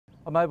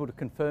I'm able to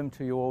confirm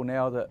to you all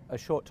now that a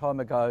short time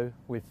ago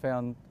we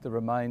found the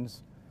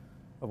remains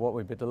of what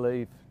we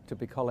believe to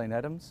be Colleen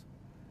Adams.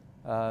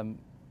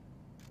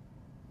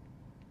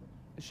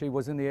 She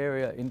was in the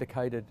area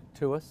indicated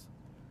to us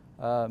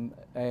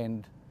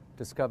and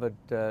discovered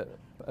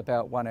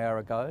about 1 hour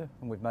ago,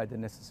 and we've made the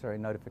necessary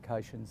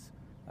notifications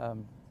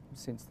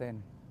since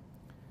then.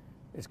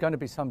 It's going to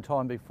be some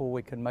time before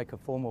we can make a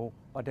formal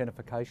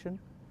identification,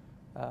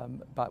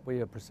 but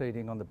we are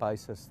proceeding on the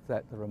basis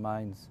that the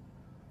remains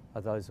are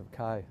those of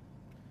Kaye.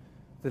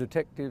 The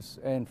detectives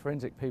and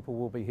forensic people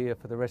will be here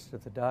for the rest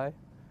of the day,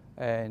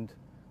 and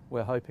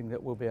we're hoping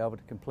that we'll be able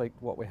to complete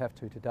what we have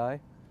to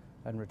today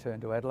and return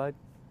to Adelaide.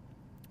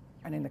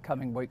 And in the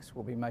coming weeks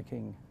we'll be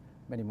making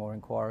many more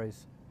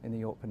inquiries in the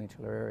Yorke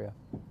Peninsula area.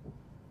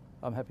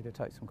 I'm happy to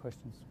take some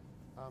questions.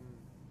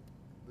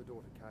 The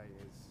daughter Kaye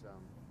has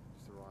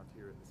just arrived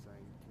here at the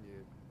scene. Can you,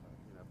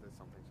 if there's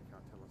some things you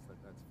can't tell us,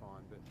 that's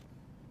fine, but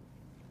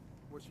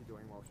what's she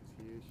doing while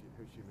she's here?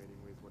 Who's she meeting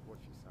with?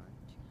 What's she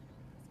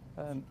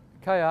saying?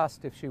 Kaye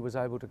asked if she was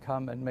able to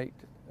come and meet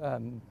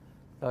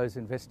those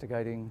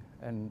investigating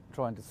and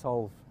trying to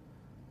solve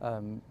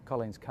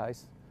Colleen's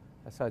case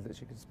so that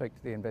she could speak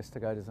to the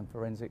investigators and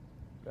forensic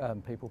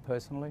people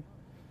personally,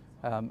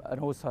 and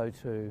also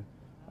to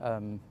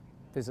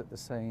visit the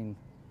scene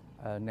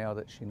now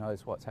that she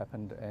knows what's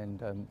happened,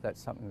 and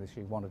that's something that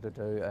she wanted to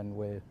do, and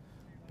we've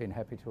been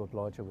happy to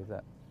oblige her with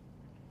that.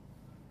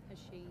 Has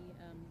she,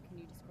 can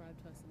you describe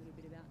to us a little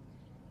bit about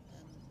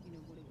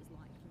what it was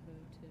like for her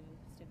to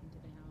step into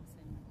the house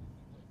and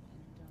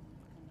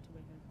come to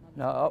where her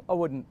mother? No, I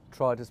wouldn't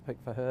try to speak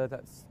for her.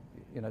 That's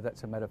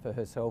a matter for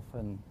herself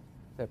and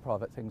their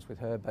private things with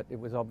her, but it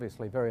was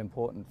obviously very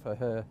important for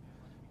her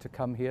to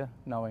come here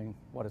knowing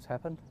what has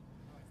happened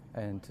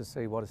and to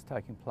see what is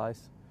taking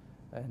place,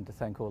 and to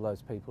thank all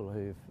those people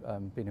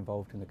who've been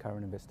involved in the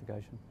current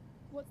investigation.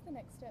 What's the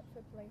next step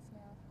for police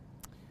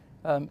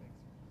now?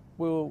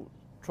 We'll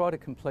try to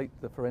complete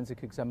the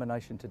forensic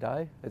examination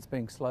today. It's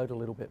being slowed a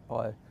little bit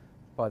by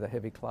the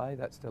heavy clay.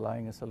 That's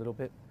delaying us a little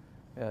bit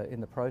in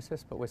the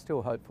process, but we're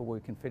still hopeful we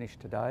can finish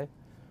today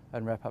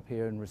and wrap up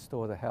here and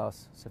restore the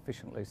house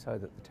sufficiently so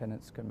that the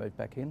tenants can move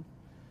back in.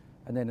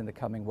 And then in the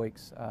coming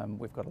weeks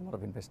we've got a lot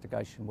of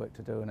investigation work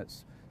to do, and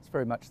it's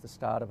very much the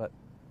start of it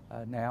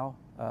now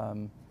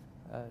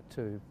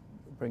to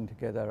bring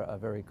together a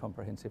very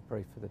comprehensive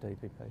brief for the DPP.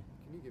 Can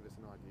you give us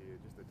an idea,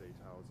 just the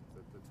details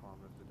of the time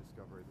of the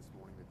discovery this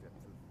morning, the depth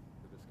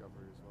of the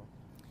discovery as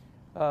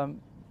well?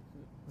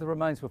 The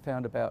remains were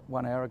found about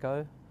 1 hour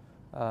ago,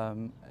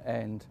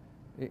 and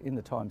in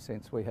the time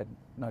since we had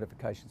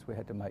notifications we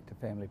had to make to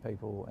family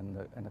people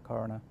and the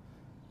coroner,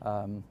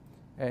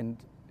 and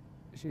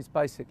she's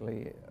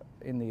basically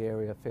in the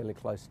area fairly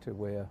close to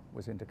where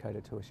was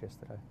indicated to us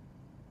yesterday.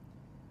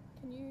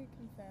 Can you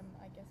confirm,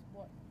 I guess,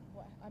 what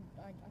I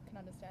can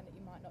understand that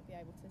you might not be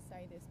able to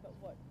say this, but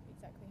what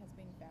exactly has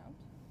been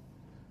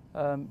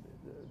found?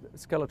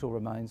 Skeletal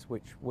remains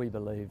which we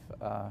believe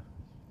are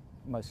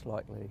most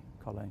likely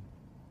Colleen.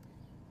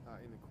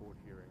 In the court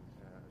hearing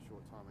a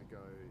short time ago,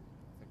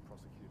 I think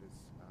prosecutors,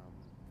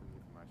 from the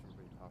information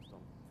being passed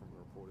on from the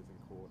reporters in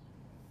court,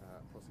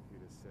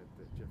 prosecutors said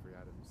that Jeffrey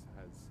Adams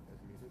has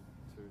admitted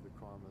to the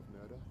crime of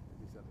murder.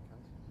 Is that the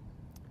case?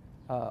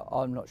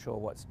 I'm not sure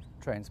what's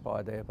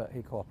transpired there, but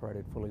he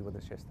cooperated fully with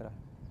us yesterday.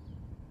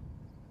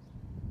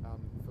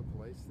 For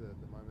police, the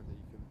moment that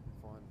you can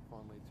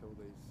finally tell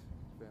these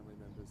family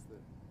members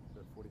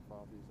that 45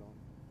 years on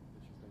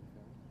that she's been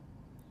found?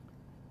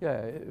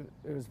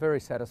 Yeah, it was very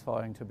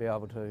satisfying to be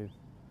able to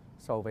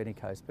solve any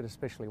case, but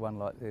especially one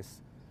like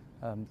this.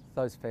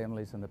 Those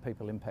families and the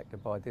people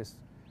impacted by this,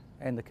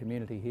 and the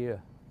community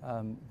here,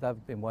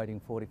 they've been waiting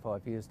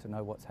 45 years to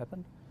know what's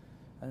happened,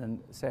 and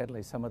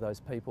sadly some of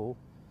those people,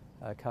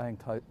 Kaye and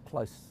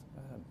close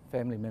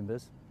family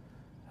members,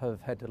 have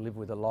had to live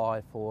with a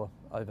lie for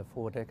over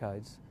 4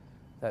 decades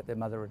that their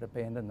mother had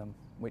abandoned them,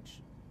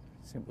 which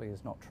simply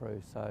is not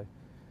true. So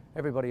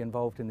everybody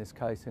involved in this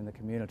case in the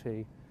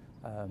community,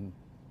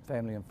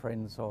 family and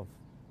friends of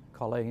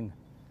Colleen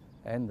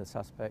and the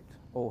suspect,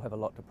 all have a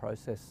lot to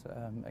process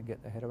and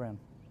get their head around.